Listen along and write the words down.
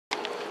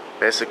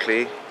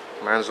Basically,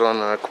 man's on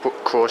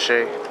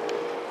Crawshay,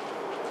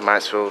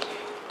 Myatts Field,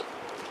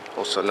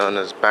 also known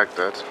as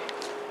Baghdad,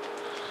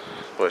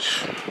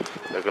 which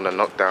they're gonna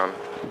knock down.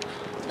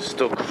 It's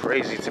still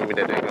crazy to me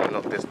that they're gonna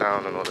knock this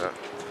down and all that.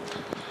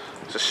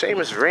 It's a shame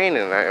it's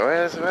raining. Like,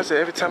 where's it?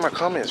 Every time I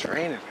come here, it's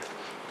raining.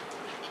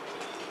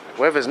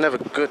 Weather's never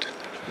good.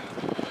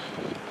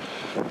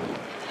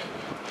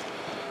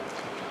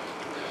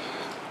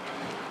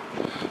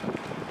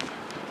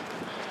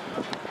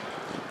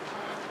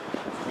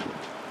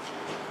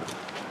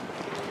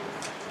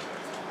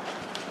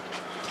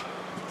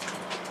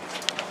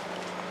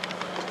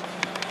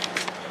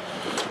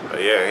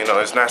 But yeah, you know,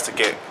 it's nice to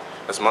get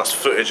as much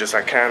footage as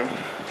I can.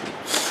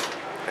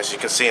 As you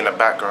can see in the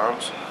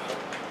background,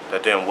 they're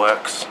doing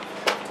works.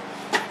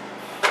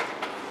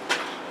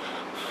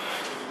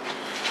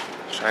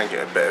 Try and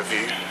get a better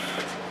view.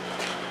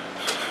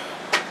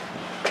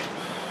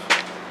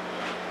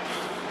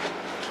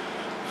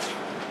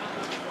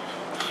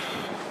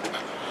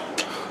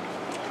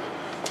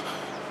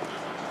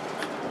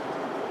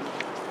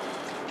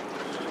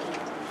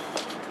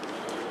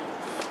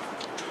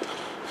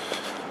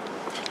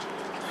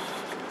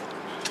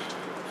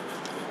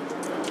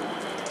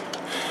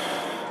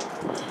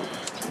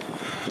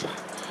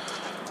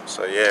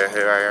 So yeah,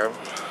 here I am.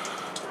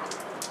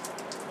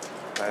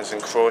 As in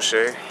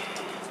Crawshay.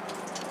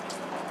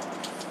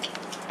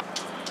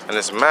 And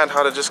it's mad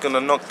how they're just gonna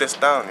knock this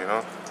down, you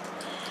know.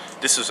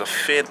 This was a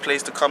feared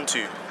place to come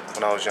to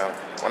when I was young.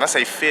 When I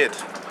say feared,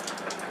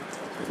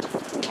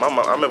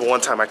 I remember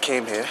one time I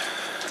came here,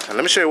 and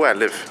let me show you where I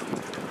live.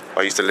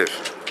 Where I used to live.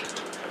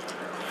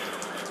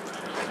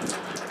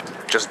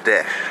 Just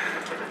there.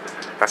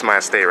 That's my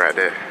estate right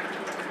there.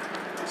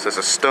 So it's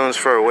a stone's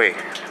throw away.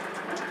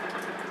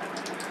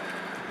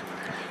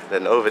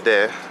 Then over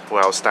there,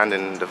 where I was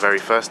standing the very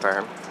first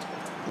time,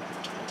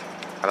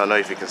 I don't know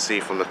if you can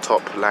see from the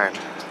top line,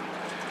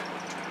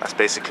 that's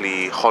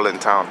basically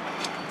Holland Town.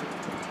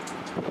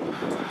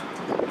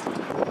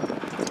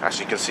 As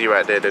you can see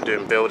right there, they're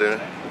doing building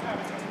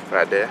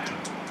right there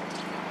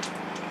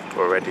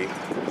already.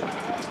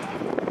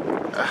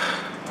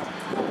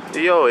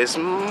 Yo, it's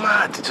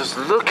mad just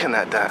looking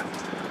at that.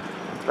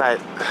 Like,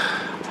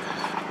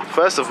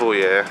 first of all,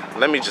 yeah,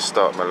 let me just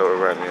start my little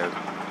rant here.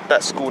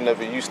 That school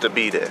never used to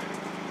be there,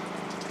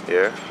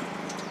 yeah.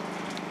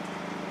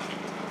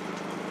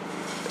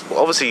 Well,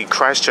 obviously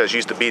Christchurch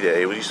used to be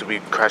there. It used to be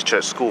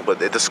Christchurch School, but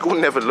the school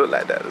never looked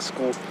like that. The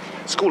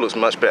school looks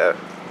much better.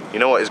 You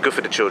know what? It's good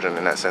for the children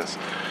in that sense.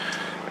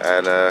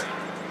 And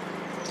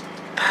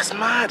that's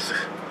mad.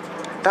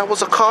 That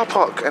was a car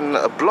park and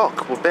a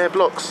block with bare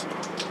blocks.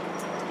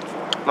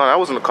 No, that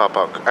wasn't a car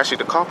park. Actually,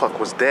 the car park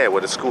was there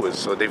where the school is.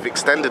 So they've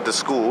extended the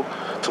school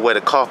to where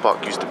the car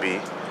park used to be.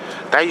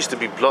 That used to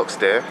be blocks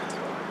there.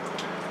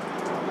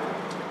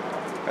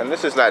 And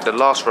this is like the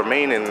last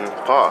remaining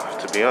part,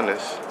 to be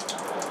honest.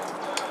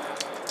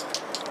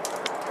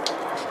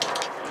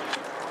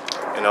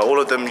 You know, all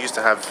of them used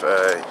to have,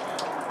 God.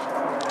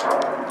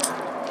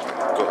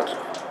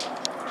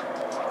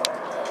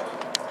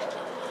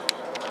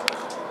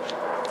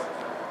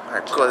 My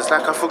God, it's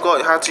like I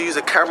forgot how to use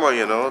a camera,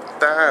 you know,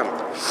 damn.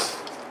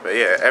 But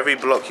yeah, every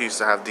block used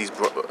to have these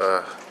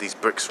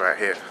bricks right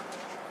here.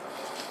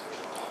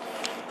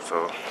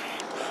 So,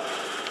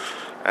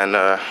 and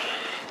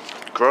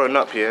growing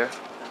up here,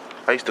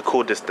 I used to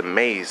call this the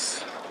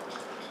maze.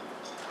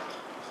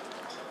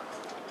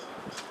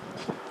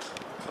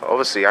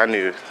 Obviously, I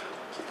knew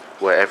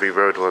where every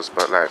road was,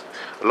 but like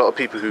a lot of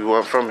people who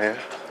weren't from here,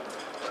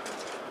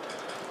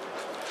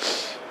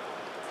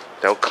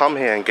 they'll come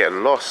here and get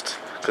lost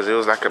because it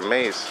was like a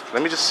maze.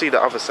 Let me just see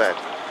the other side.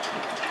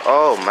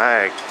 Oh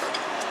my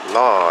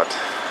Lord.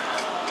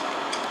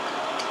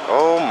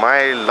 Oh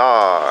my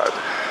Lord.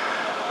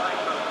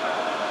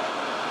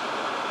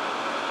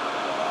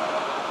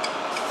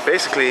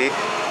 Basically,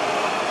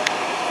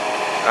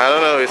 I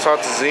don't know, it's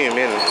hard to zoom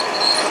in.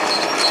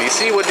 You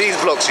see what these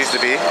blocks used to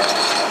be?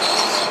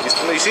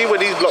 You see where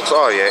these blocks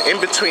are, yeah? In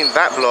between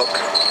that block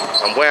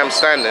and where I'm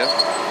standing,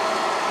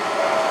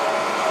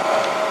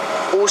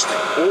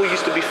 all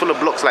used to be full of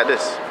blocks like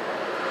this.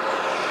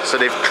 So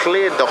they've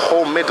cleared the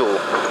whole middle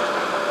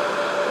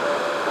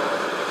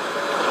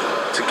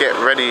to get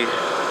ready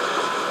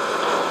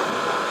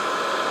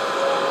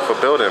for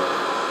building.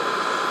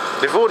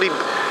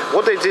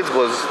 What they did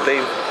was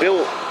they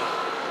built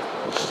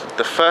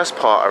the first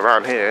part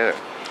around here, innit?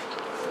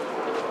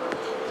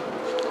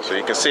 So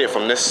you can see it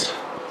from this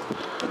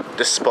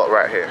spot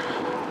right here.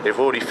 They've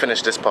already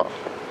finished this part.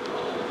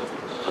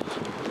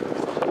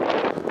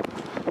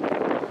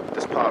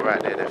 This part right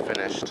there, they're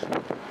finished.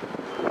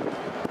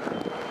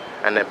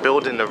 And they're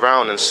building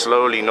around and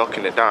slowly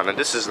knocking it down. And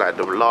this is like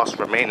the last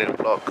remaining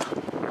block.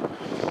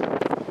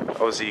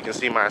 Obviously you can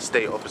see my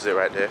estate opposite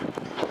right there.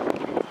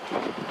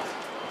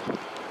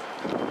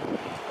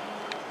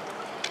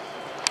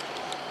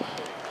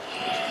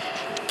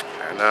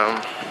 And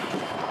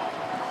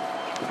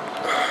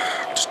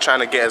just trying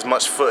to get as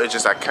much footage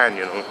as I can,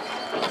 you know.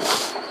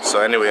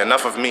 So anyway,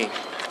 enough of me.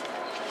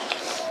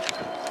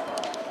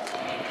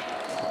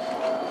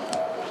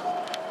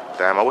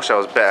 Damn, I wish I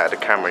was better at the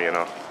camera, you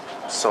know.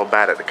 So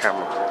bad at the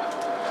camera.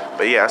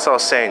 But yeah, as I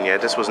was saying, yeah,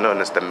 this was known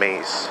as the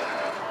maze.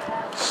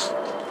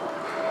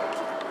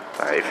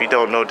 If you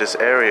don't know this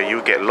area,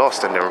 you get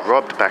lost and then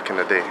robbed back in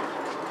the day.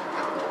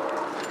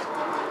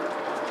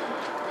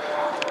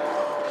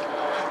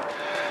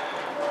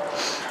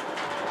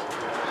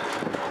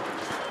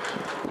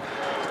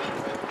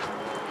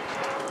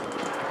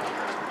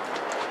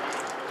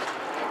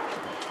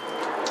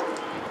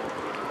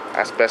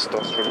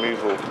 Asbestos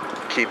removal,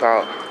 keep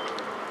out.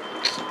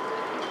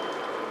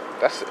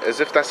 That's as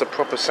if that's a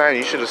proper sign.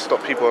 You should have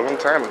stopped people a long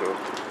time ago.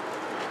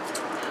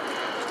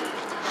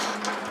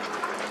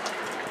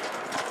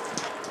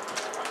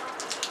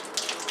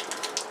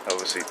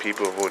 Obviously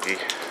people have already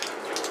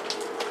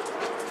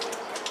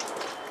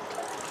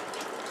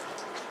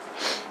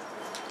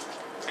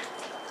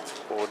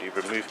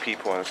removed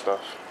people and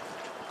stuff.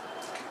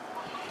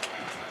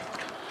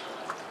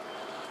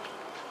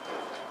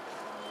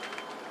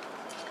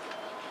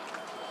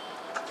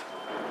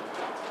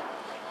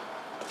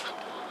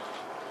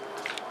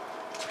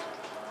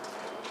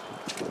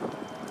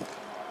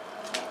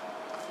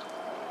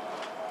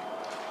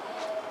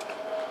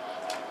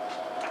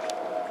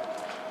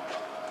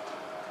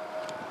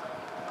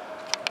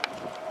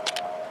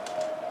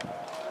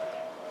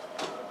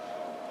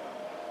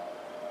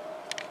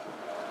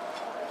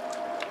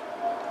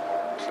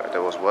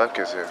 There was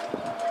workers here.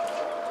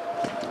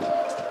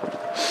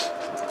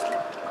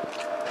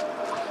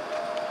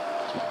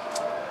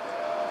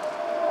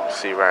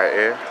 See right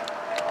here,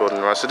 building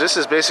around. So this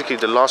is basically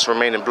the last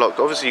remaining block.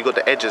 Obviously you got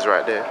the edges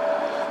right there,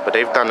 but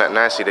they've done that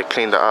nicely. They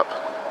cleaned it up.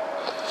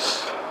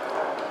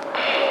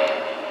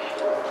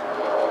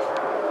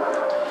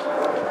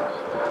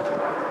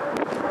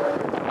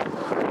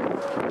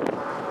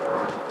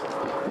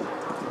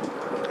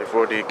 They've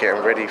already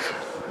getting ready.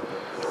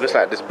 Looks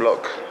like this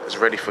block is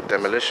ready for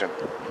demolition.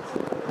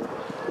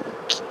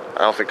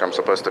 I don't think I'm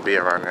supposed to be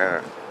around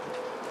here.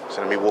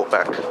 So let me walk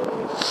back.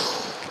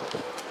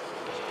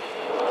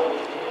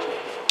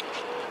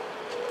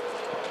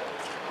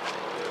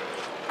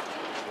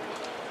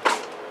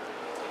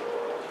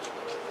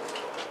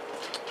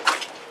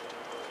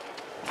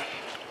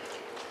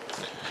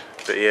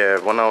 But yeah,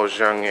 when I was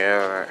young,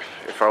 yeah,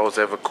 if I was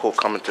ever caught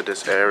coming to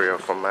this area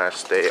from my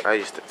estate,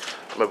 I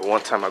remember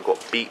one time I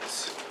got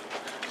beats.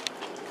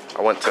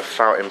 I went to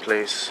Fountain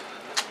Place.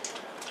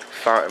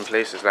 Fountain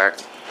Place is like,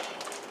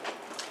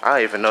 I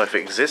don't even know if it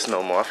exists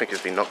no more. I think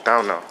it's been knocked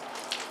down now.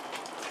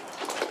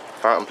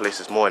 Fountain Place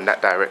is more in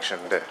that direction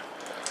there.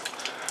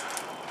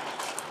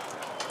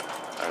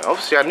 And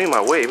obviously I knew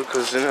my way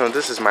because, you know,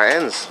 this is my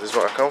ends. This is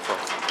where I come from.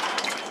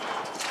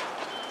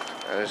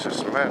 And it's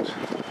just mad.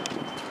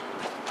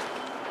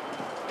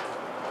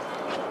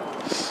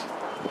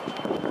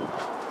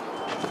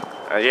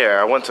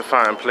 Yeah, I went to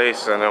Fountain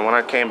Place, and then when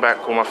I came back,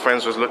 all my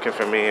friends was looking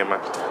for me, and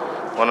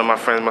one of my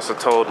friends must have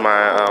told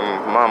my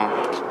mum,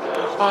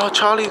 "Oh,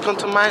 Charlie's gone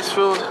to Myatts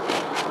Field."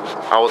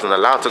 I wasn't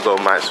allowed to go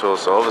to Myatts Field,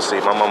 so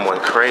obviously my mum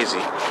went crazy.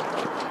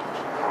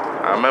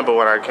 I remember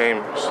when I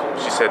came,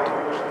 she said,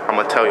 "I'm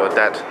gonna tell your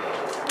dad."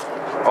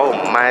 Oh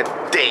my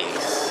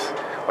days!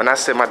 When I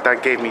said my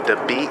dad gave me the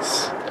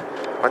beats,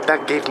 my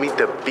dad gave me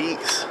the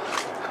beats.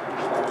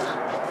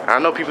 I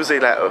know people say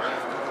like,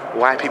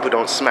 why people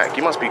don't smack?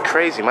 You must be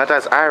crazy. My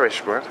dad's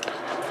Irish, bro.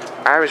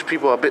 Irish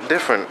people are a bit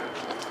different.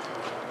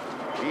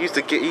 He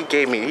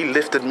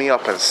lifted me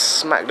up and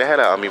smacked the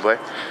hell out of me, boy.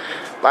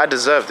 But I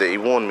deserved it. He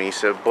warned me. He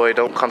said, "Boy,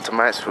 don't come to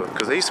Myatts Field,"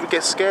 because they used to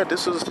get scared.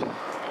 This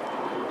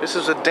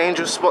was a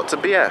dangerous spot to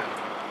be at.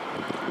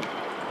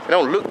 It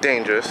don't look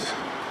dangerous.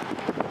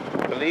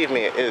 Believe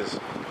me, it is.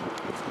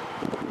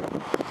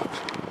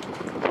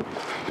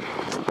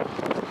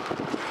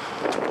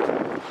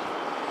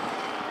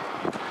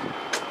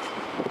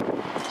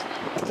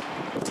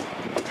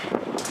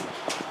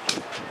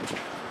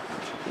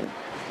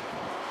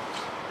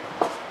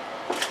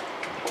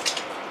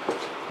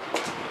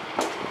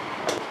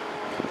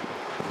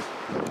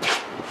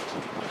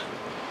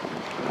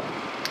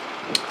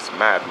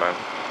 Mad, man.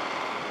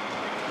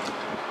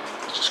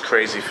 It's just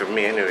crazy for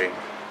me anyway.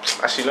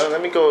 Actually, no, let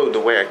me go the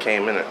way I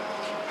came in it.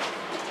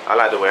 I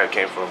like the way I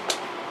came from.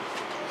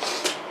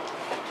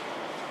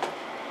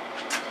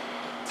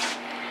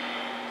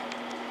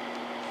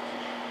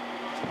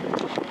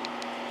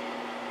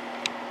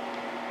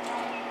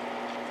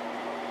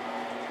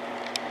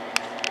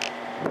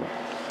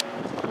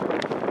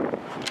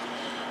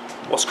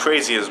 What's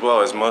crazy as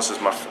well is most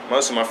of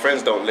my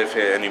friends don't live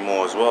here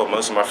anymore as well.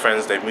 Most of my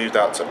friends, they've moved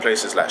out to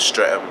places like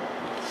Streatham,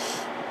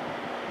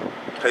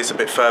 place a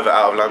bit further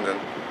out of London.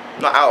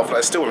 Not out of, like,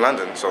 it's still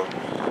London, so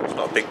it's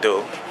not a big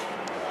deal.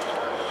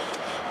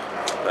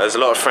 But there's a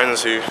lot of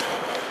friends who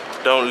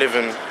don't live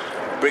in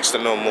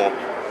Brixton no more.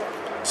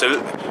 So I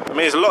mean,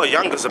 there's a lot of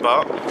youngers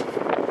about.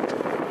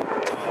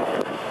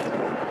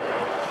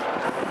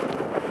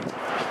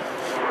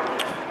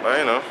 But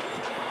you know,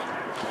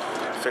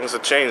 things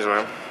have changed,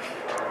 man.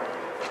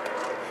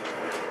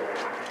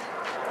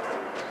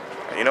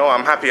 You know,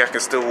 I'm happy I can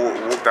still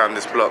walk down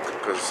this block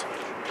because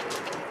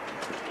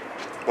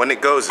when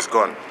it goes, it's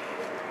gone.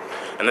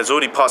 And there's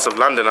already parts of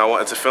London I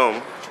wanted to film,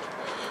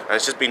 and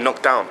it's just been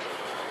knocked down.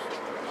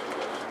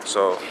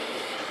 So,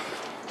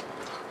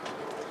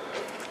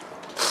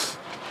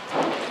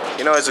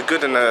 you know, it's a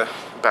good and a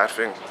bad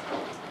thing.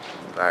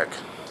 Like,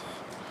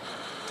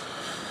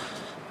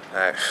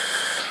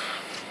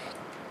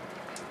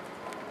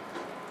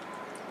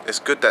 it's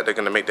good that they're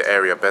gonna make the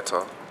area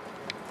better.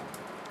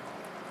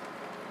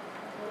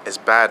 It's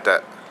bad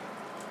that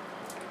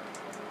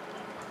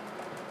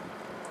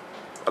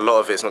a lot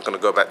of it's not gonna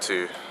go back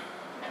to,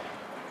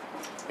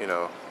 you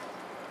know,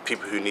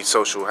 people who need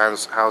social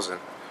housing.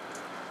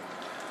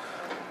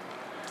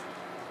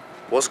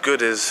 What's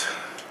good is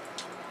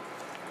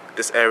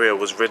this area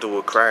was riddled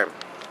with crime.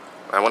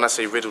 And when I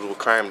say riddled with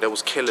crime, there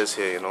was killers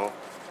here, you know.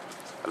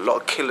 A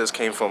lot of killers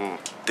came from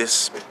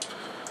this,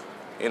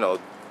 you know,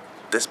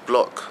 this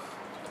block,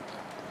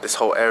 this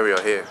whole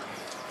area here.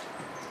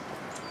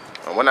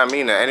 And when I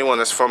mean that, anyone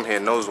that's from here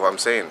knows what I'm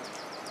saying.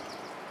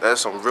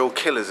 There's some real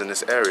killers in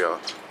this area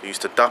who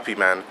used to duppy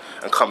man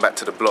and come back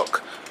to the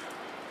block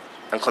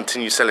and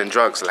continue selling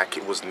drugs like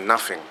it was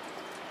nothing.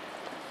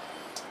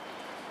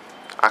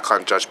 I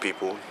can't judge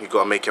people. You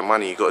gotta make your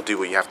money, you gotta do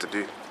what you have to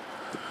do.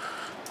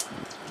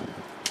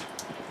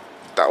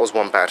 That was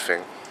one bad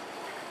thing.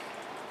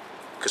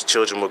 Because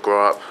children would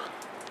grow up,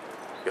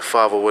 your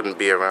father wouldn't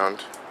be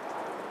around,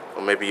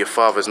 or maybe your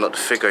father's not the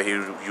figure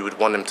you would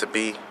want him to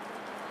be,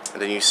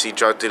 and then you see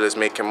drug dealers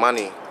making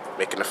money,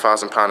 making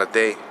 £1,000 a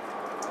day.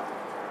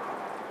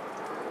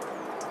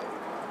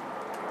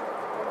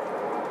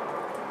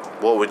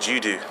 What would you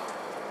do?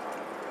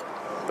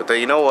 But then,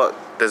 you know what?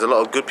 There's a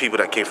lot of good people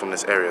that came from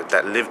this area,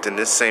 that lived in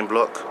this same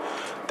block,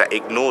 that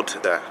ignored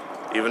that.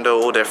 Even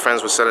though all their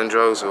friends were selling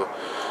drugs or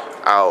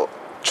out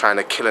trying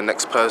to kill a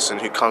next person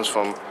who comes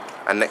from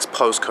a next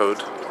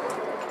postcode,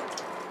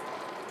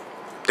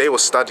 they were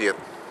studying,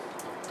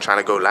 trying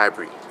to go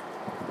library.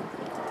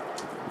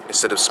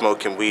 Instead of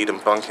smoking weed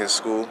and bunking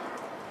school,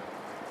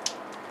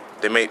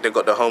 they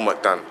got their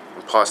homework done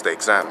and passed their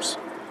exams.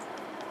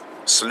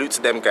 Salute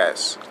to them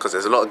guys, because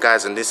there's a lot of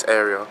guys in this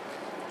area,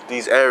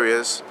 these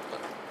areas,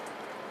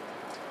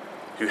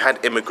 who had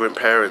immigrant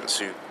parents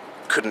who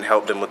couldn't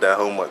help them with their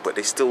homework, but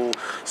they still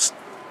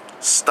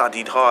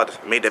studied hard,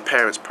 made their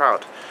parents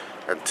proud.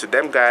 And to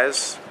them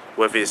guys,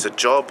 whether it's a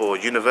job or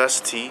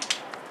university,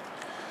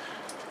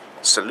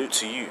 salute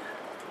to you.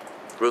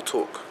 Real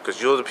talk,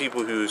 because you're the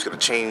people who's going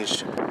to change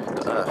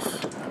the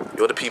earth.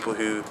 You're the people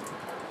who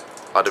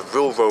are the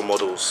real role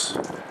models.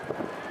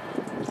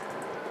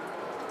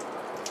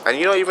 And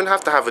you don't even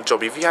have to have a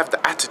job if you have the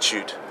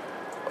attitude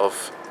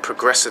of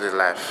progressing in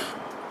life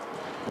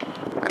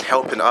and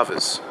helping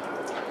others.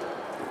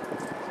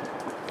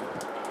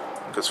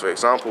 Because, for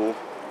example,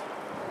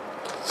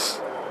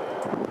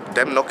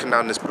 them knocking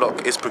down this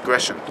block is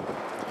progression.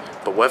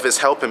 But whether it's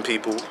helping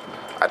people,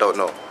 I don't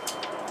know.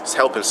 It's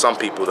helping some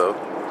people though.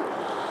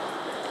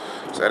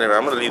 So anyway,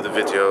 I'm going to leave the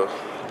video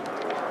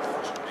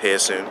here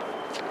soon.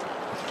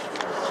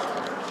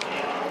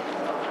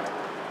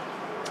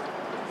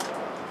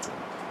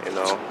 You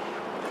know,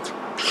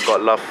 I've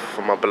got love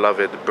for my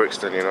beloved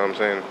Brixton, you know what I'm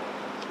saying?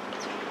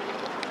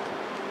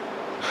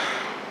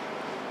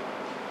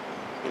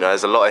 You know,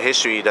 there's a lot of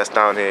history that's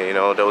down here, you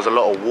know. There was a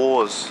lot of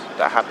wars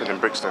that happened in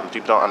Brixton.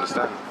 People don't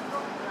understand.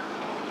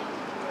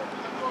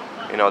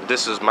 You know,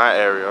 this is my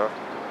area.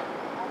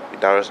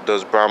 There's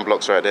those brown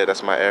blocks right there,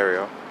 that's my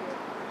area.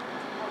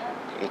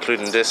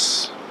 Including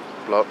this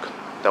block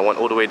that went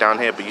all the way down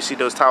here. But you see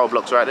those tower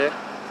blocks right there?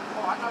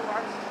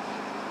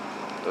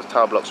 Those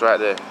tower blocks right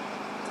there.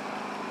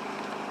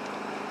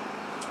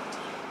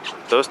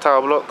 Those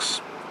tower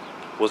blocks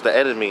was the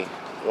enemy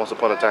once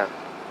upon a time.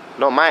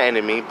 Not my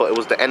enemy, but it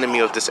was the enemy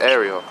of this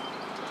area.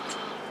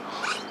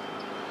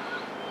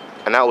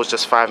 And that was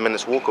just 5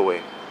 minutes walk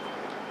away.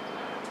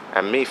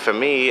 And for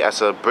me,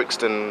 as a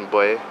Brixton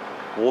boy,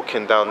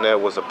 walking down there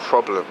was a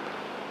problem.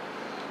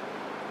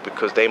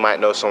 Because they might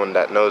know someone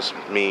that knows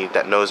me,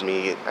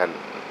 and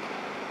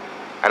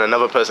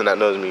another person that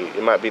knows me.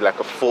 It might be like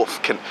a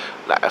fourth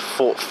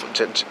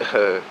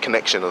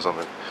connection or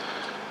something.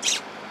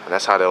 And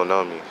that's how they'll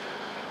know me.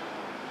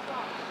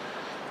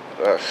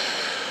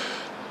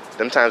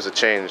 Them times have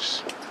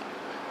changed.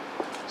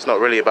 It's not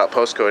really about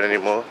postcode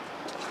anymore.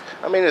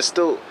 I mean, it's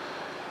still,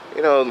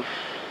 you know,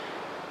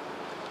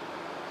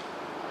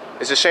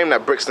 it's a shame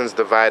that Brixton's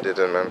divided,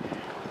 man.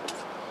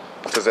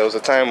 Because there was a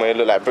time when it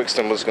looked like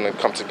Brixton was going to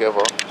come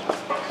together.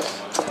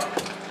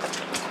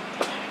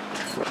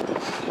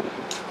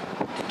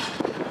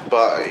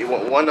 But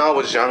when I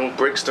was young,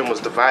 Brixton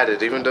was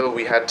divided. Even though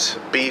we had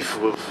beef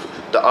with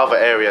the other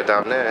area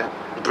down there,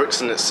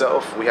 Brixton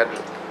itself, we had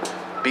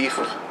beef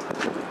with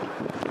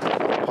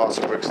parts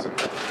of Brixton.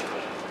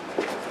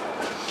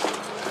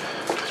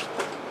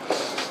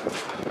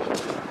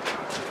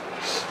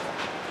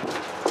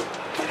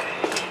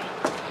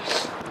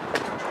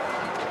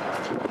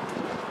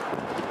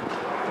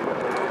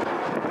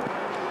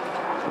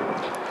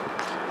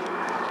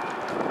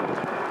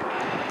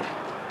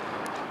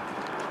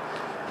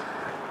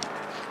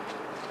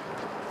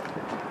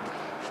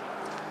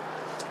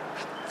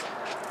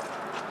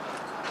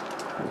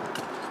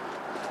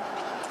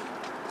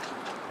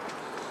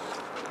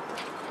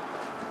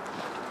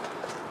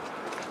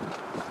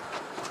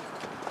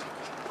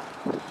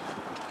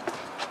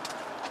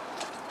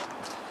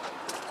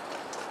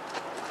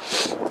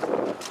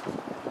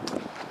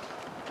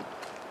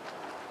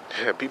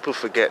 Yeah, people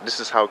forget this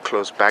is how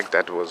close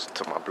Baghdad was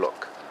to my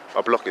block.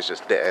 My block is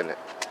just there, innit?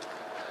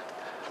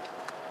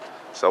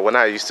 So when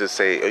I used to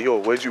say, hey, yo,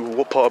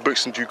 what part of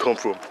Brixton do you come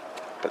from?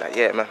 But like,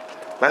 yeah, man,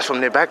 man's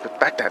from near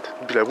Baghdad.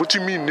 He'd be like, what do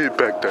you mean near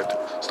Baghdad?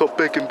 Stop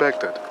begging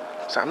Baghdad.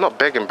 So I'm not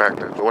begging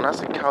Baghdad, but when I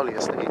say Cowley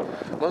Estate,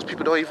 most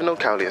people don't even know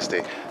Cowley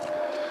Estate.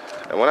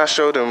 And when I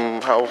show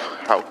them how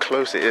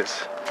close it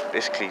is,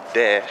 basically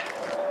there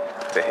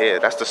to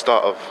here, that's the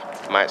start of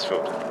Myatts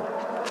Field.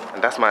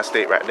 And that's my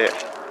estate right there.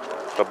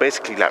 But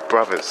basically like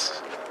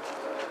brothers.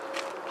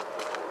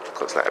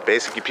 Because like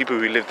basically people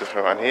who lived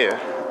around here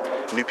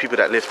knew people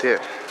that lived here.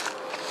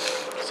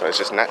 So it's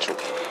just natural.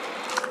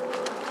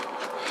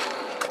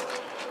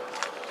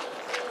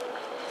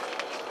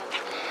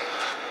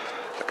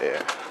 But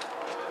yeah,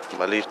 I'm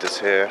gonna leave this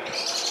here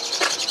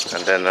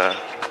and then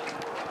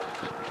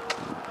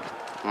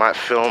might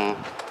film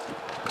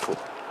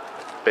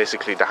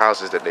basically the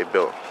houses that they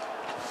built.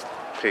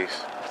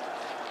 Peace.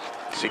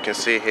 So you can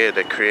see here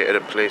they created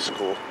a place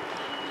called,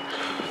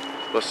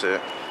 what's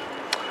it?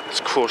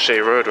 It's Crawshay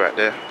Road right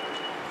there.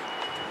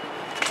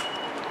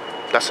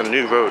 That's a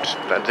new road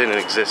that didn't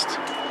exist.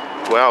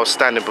 Where I was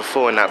standing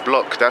before in that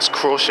block, that's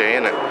Crawshay,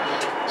 innit?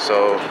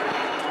 So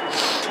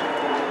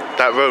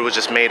that road was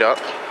just made up.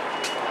 You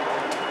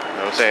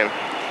know what I'm saying?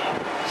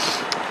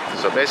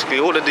 So basically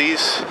all of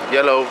these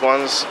yellow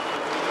ones,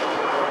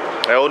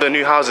 they're all the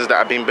new houses that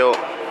have been built.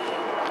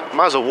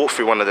 Might as well walk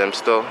through one of them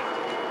still.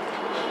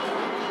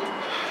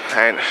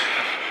 I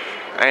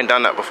ain't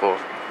done that before.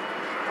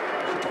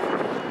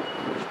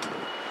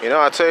 You know,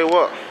 I'll tell you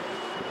what.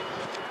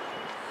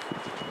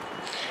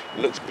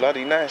 It looks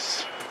bloody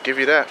nice. Give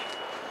you that.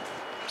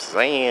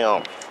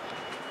 Damn.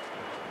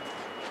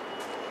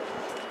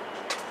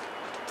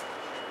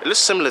 It looks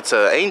similar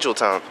to Angel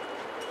Town.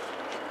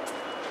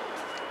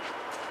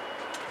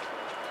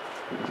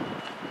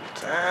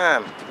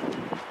 Damn.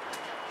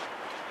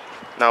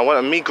 Now, when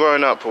I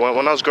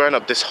was growing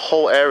up, this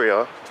whole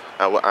area,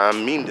 I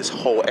mean this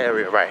whole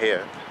area right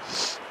here,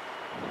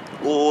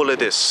 all of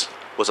this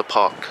was a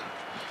park.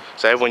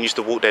 So everyone used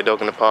to walk their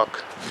dog in the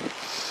park.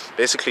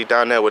 Basically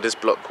down there where this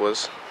block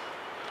was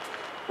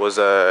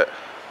a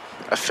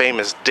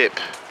famous dip.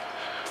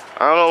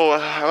 I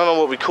don't know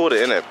what we called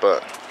it in it,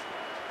 but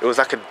it was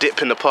like a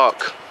dip in the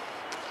park.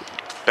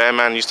 Bear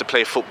Man used to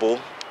play football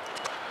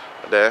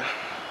there.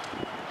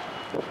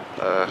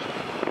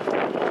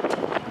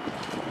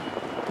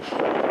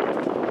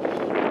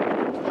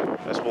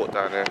 Let's walk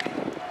down there.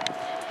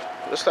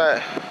 Looks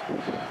like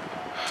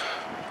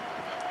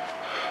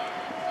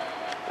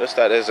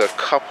there's a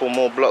couple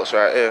more blocks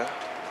right here.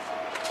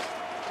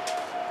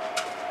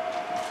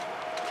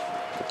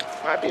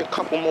 Might be a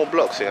couple more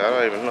blocks here, I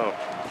don't even know.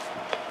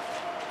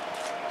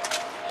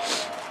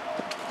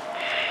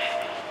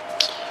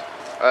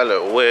 I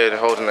look weird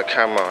holding the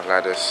camera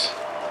like this.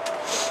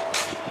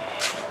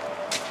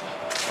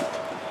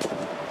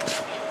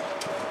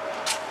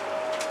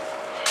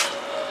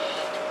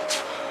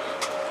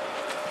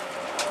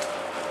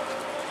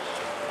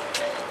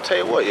 Tell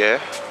you what, yeah,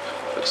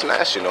 looks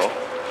nice, you know.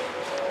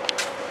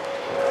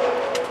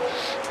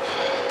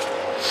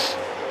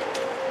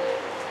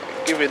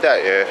 Give it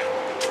that, yeah.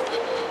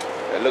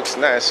 It looks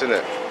nice,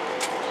 innit?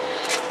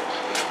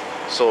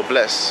 So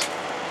blessed.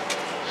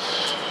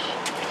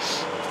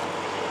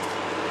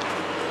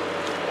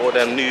 All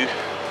them new.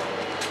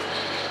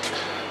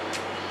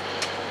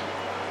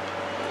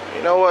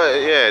 You know what?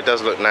 Yeah, it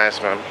does look nice,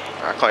 man.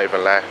 I can't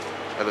even lie.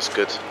 It looks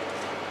good.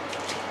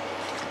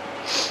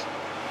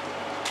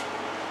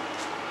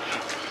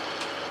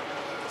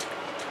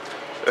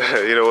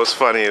 You know what's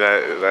funny?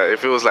 Like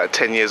if it was like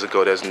 10 years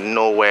ago, there's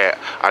nowhere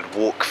I'd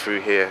walk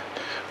through here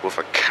with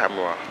a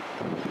camera.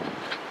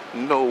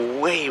 No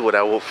way would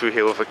I walk through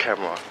here with a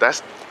camera.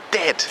 That's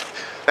dead.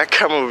 That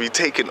camera would be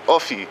taken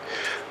off you.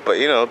 But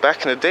you know,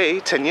 back in the day,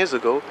 10 years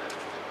ago,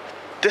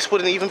 this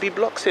wouldn't even be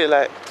blocks here.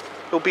 Like,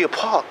 it would be a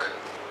park.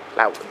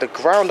 Like, the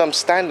ground I'm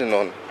standing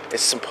on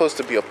is supposed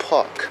to be a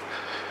park,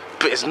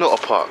 but it's not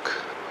a park.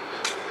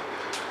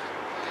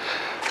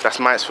 That's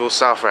Myatts Field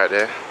South right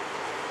there.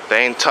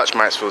 They ain't touched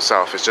Myatts Field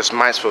South, it's just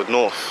Myatts Field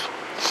North,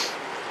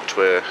 which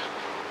we're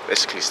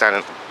basically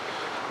standing.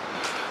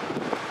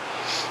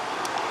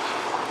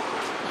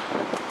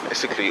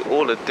 Basically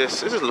all of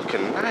this is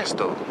looking nice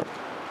though.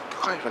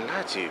 I can't even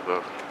lie to you,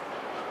 bro.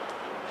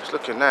 It's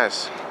looking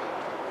nice.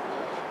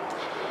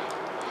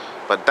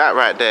 But that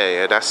right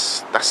there, yeah,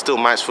 that's still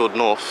Myatts Field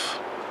North.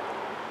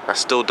 That's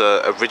still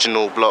the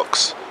original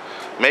blocks.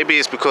 Maybe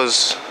it's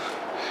because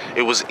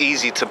it was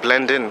easy to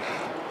blend in,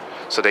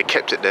 so they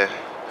kept it there.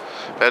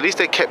 But at least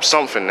they kept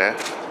something there.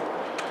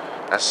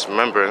 That's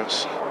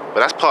remembrance.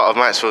 But that's part of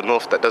Myatts Field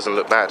North that doesn't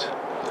look bad.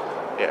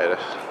 Yeah,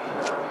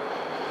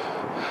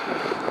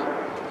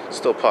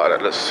 still part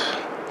of that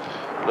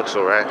looks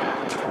alright.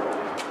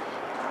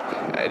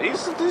 Yeah,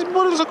 these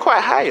buildings are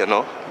quite high, you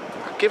know.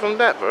 I'll give them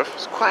that, bro.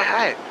 It's quite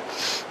high.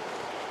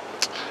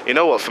 You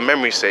know what? For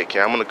memory's sake,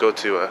 yeah, I'm gonna go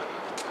to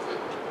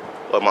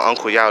where my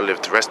Uncle Yao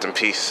lived. Rest in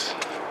peace.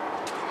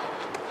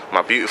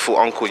 My beautiful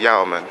Uncle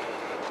Yao, man.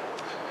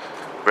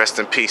 Rest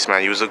in peace,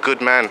 man. He was a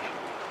good man.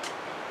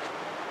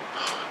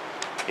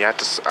 You had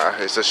to.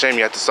 It's a shame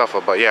you had to suffer,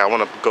 but yeah, I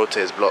want to go to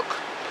his block.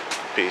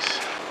 Peace.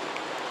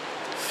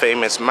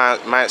 Famous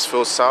Myatts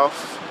Field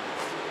South.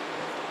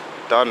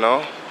 Don't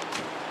know.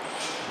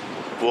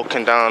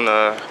 Walking down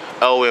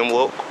Elwyn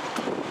Walk.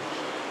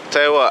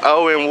 Tell you what,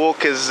 Elwyn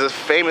Walk is a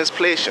famous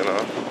place, you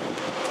know.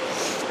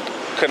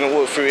 Couldn't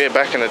walk through here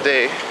back in the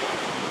day.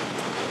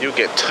 You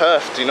get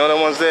turfed, you know the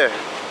ones there?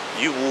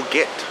 You will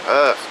get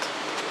turfed.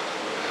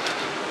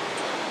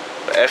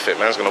 But F it,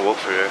 man's gonna walk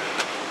through here.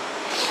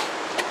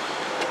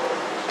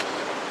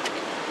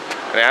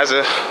 And it has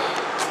a,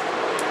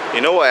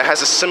 you know what, it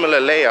has a similar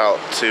layout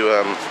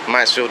to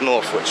Myatts Field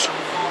North, which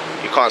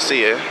you can't see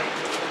here.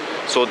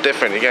 It's all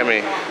different, you get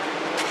me?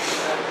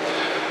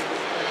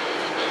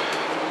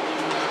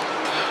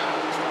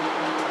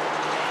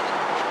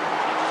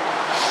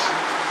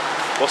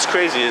 What's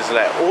crazy is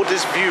like all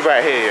this view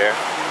right here, yeah,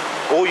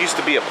 all used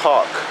to be a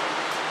park.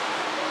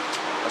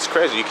 That's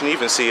crazy, you can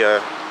even see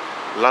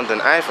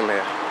London Eye from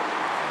here.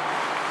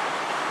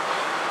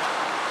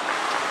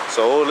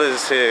 So all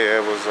this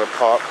here was a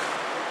park.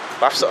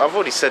 I've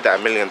already said that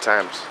a million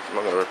times. I'm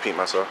not going to repeat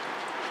myself.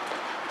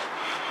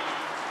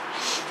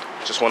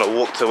 Just want to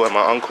walk to where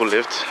my uncle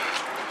lived.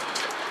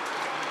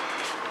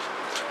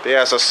 But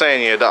yeah, as I was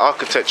saying, yeah, the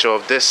architecture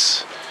of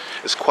this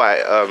is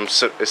quite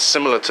it's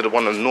similar to the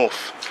one in the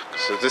north.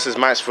 So this is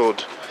Myatts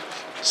Field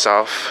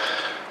South.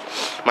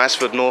 Myatts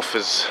Field North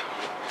is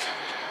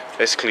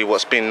basically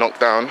what's been knocked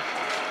down.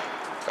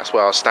 That's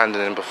where I was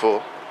standing in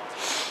before.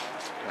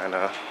 And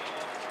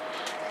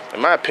in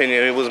my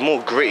opinion, it was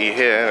more gritty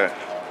here,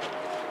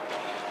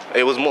 innit?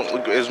 It was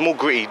more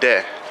gritty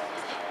there.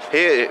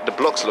 Here, the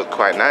blocks look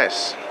quite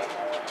nice,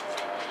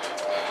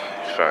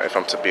 if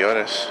I'm to be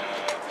honest.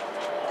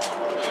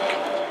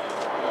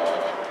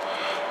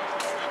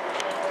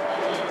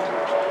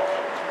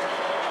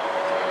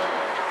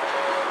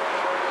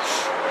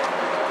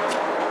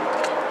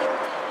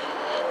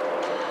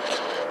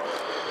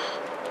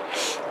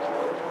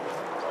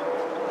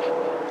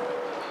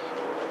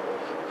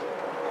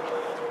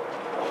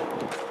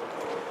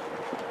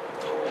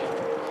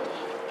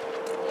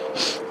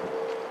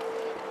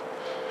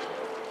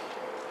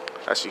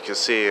 As you can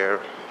see here,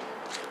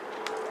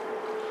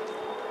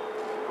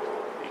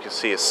 you can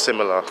see it's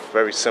similar,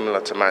 very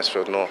similar to Myatts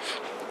Field North,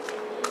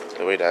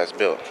 the way that it's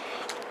built.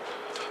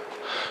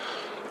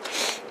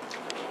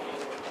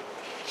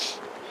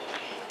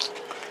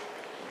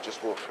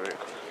 Just walk through it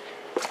quickly.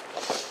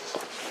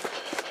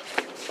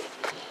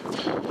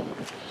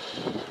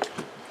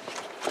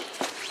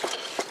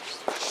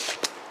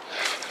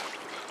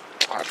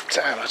 Oh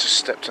damn, I just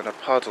stepped in a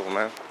puddle,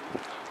 man.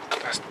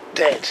 That's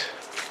dead.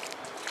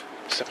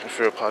 Stepping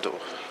through a puddle.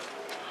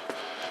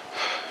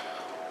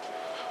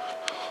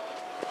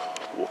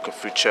 Walking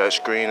through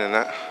Church Green and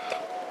that.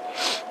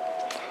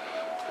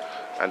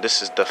 And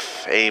this is the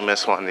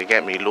famous one, you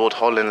get me, Lord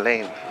Holland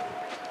Lane.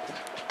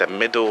 The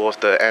middle of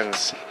the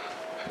ends.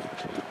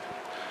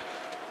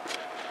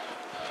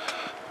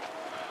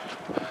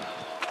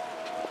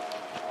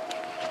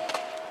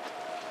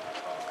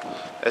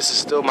 This is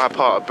still my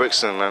part of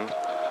Brixton, man.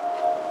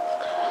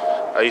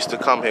 I used to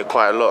come here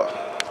quite a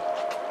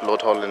lot.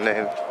 Lord Holland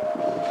Lane.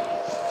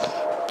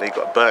 Then you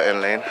got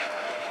Burton Lane.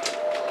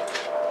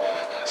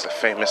 It's a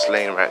famous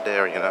lane right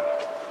there, you know.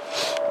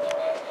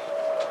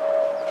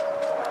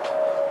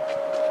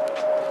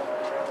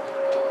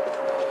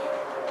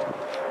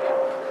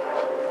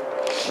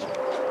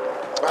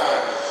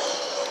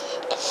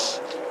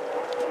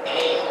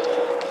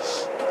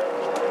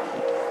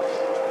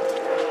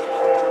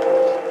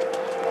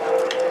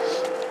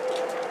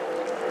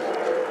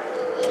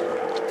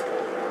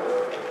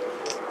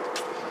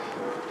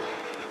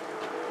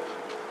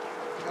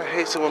 I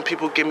hate it when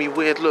people give me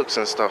weird looks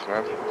and stuff,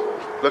 man.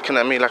 Looking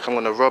at me like I'm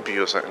gonna rob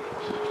you or something.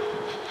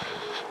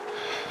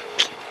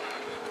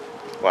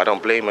 Well, I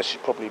don't blame her,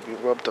 she'd probably be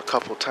robbed a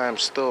couple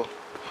times still.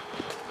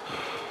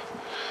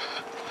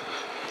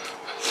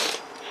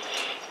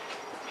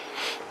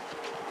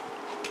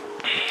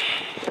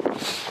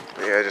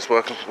 But yeah, just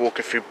walking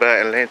through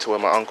Burton Lane to where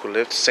my uncle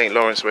lived. St.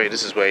 Lawrence Way,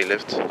 this is where he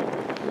lived.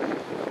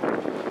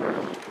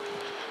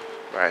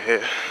 Right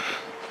here.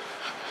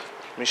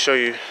 Let me show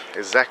you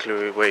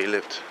exactly where he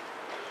lived.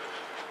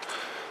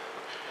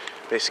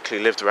 Basically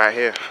lived right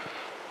here.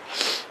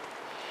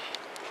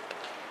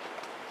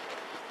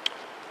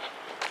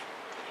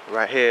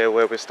 Right here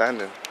where we're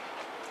standing.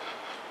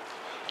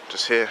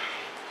 Just here.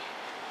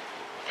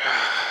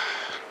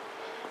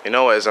 You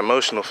know what, it's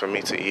emotional for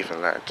me to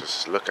even like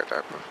just look at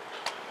that, bro.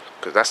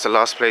 Because that's the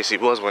last place he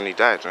was when he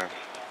died, man.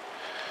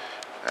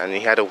 And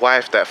he had a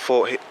wife that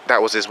thought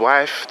that was his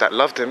wife, that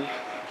loved him.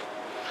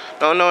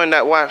 Not knowing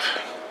that wife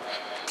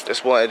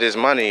just wanted his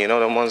money, you know,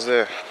 the ones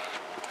there.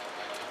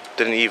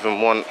 Didn't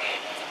even want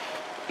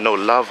no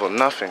love or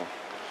nothing.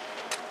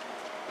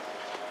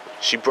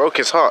 She broke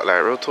his heart,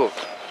 like, real talk,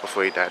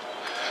 before he died.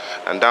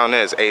 And down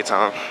there is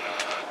A-Town.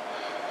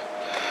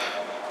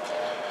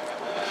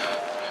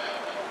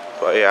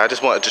 But yeah, I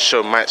just wanted to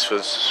show Myatts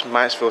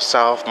Field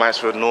South, Myatts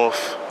Field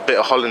North, bit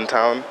of Holland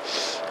Town,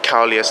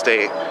 Cowley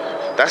Estate.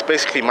 That's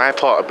basically my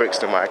part of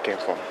Brixton where I came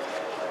from.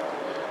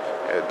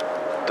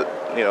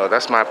 You know,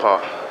 that's my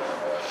part.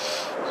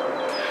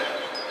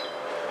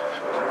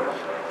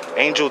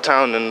 Angel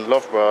Town and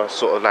Loughborough are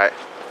sort of like,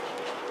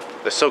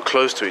 they're so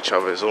close to each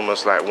other. It's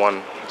almost like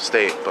one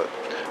estate, but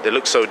they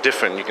look so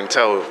different. You can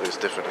tell it's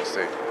different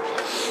estate.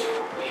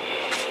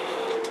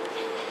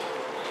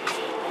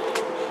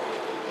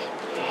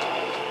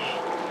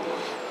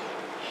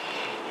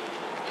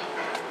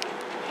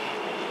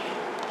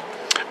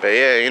 But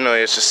yeah, you know,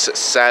 it's just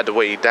sad the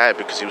way he died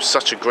because he was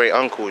such a great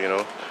uncle, you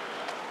know.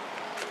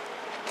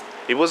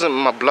 He wasn't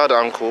my blood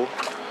uncle,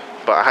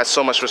 but I had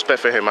so much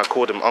respect for him, I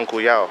called him Uncle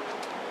Yao.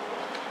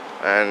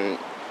 And,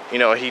 you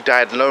know, he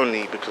died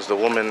lonely because the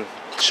woman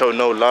showed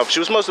no love. She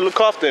was supposed to look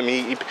after him.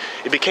 He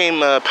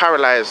became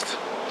paralyzed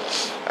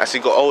as he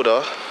got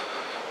older.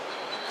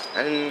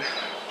 And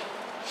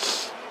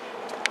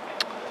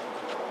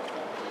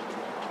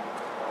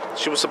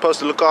she was supposed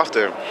to look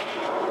after him.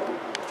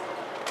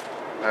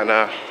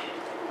 And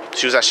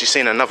she was actually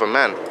seeing another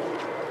man.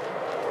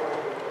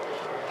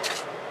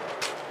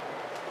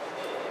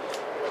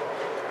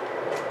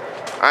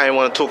 I didn't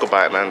want to talk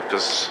about it, man,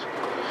 because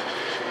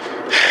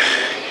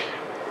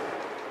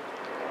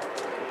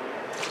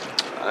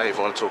I don't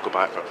even want to talk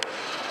about it, bro.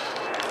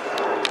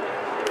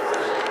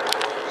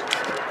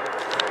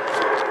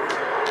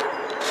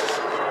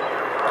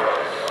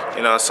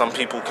 You know, some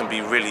people can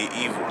be really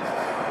evil.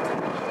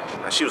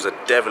 And she was a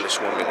devilish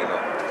woman, you know.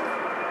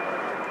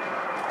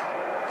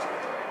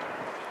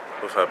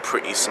 With her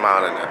pretty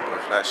smile and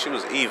that. Like, she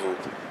was evil.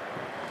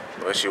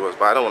 Where she was.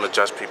 But I don't want to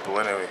judge people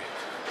anyway.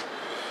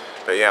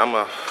 But yeah, I'm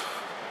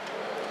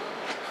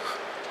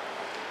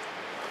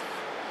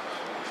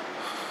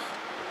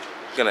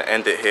gonna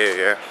end it here,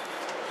 yeah.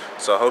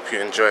 So I hope you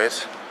enjoyed.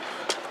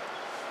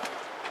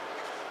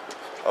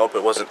 I hope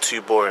it wasn't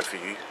too boring for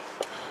you.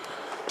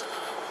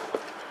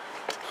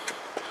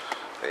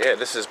 But yeah,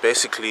 this is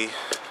basically,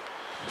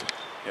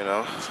 you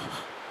know,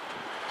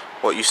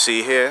 what you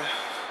see here.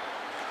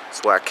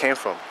 It's where I came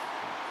from.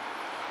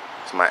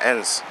 It's my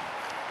ends.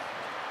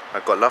 I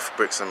got love for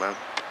Brixton, man.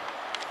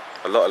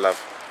 A lot of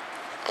love.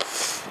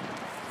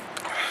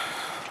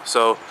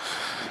 So,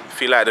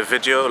 if you like the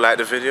video, like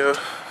the video.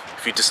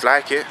 If you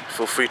dislike it,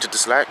 feel free to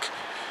dislike.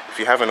 If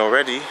you haven't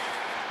already,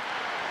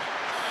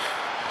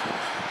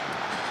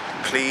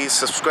 please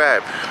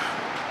subscribe.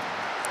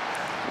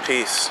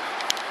 Peace.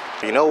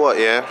 You know what,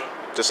 yeah?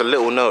 Just a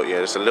little note, yeah?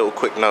 Just a little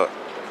quick note.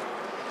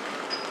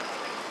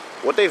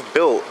 What they've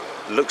built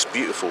looks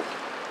beautiful.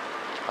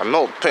 I'm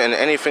not putting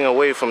anything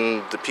away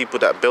from the people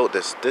that built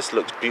this. This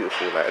looks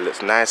beautiful, like it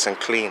looks nice and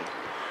clean.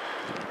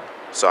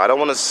 So I don't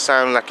want to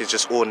sound like it's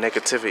just all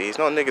negativity. It's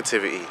not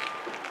negativity.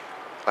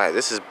 Like,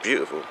 this is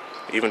beautiful,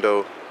 even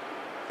though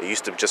it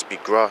used to just be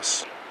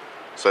grass.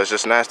 So it's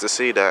just nice to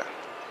see that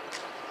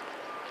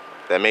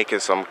they're making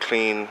some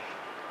clean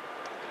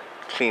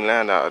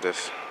land out of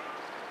this.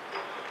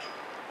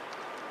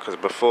 Because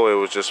before it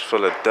was just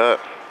full of dirt,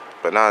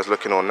 but now it's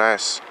looking all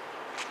nice.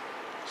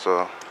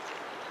 So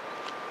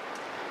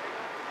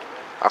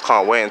I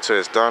can't wait until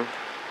it's done,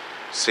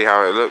 see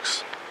how it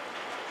looks.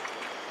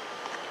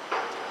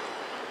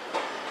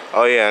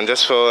 Oh yeah, and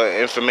just for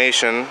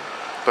information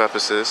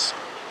purposes,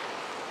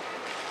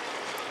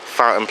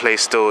 Fountain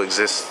Place still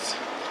exists.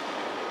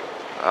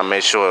 I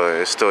made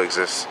sure it still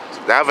exists.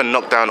 They haven't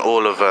knocked down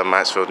all of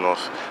Myatts Field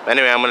North.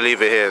 Anyway, I'm gonna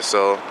leave it here,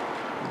 so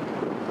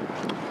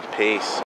peace.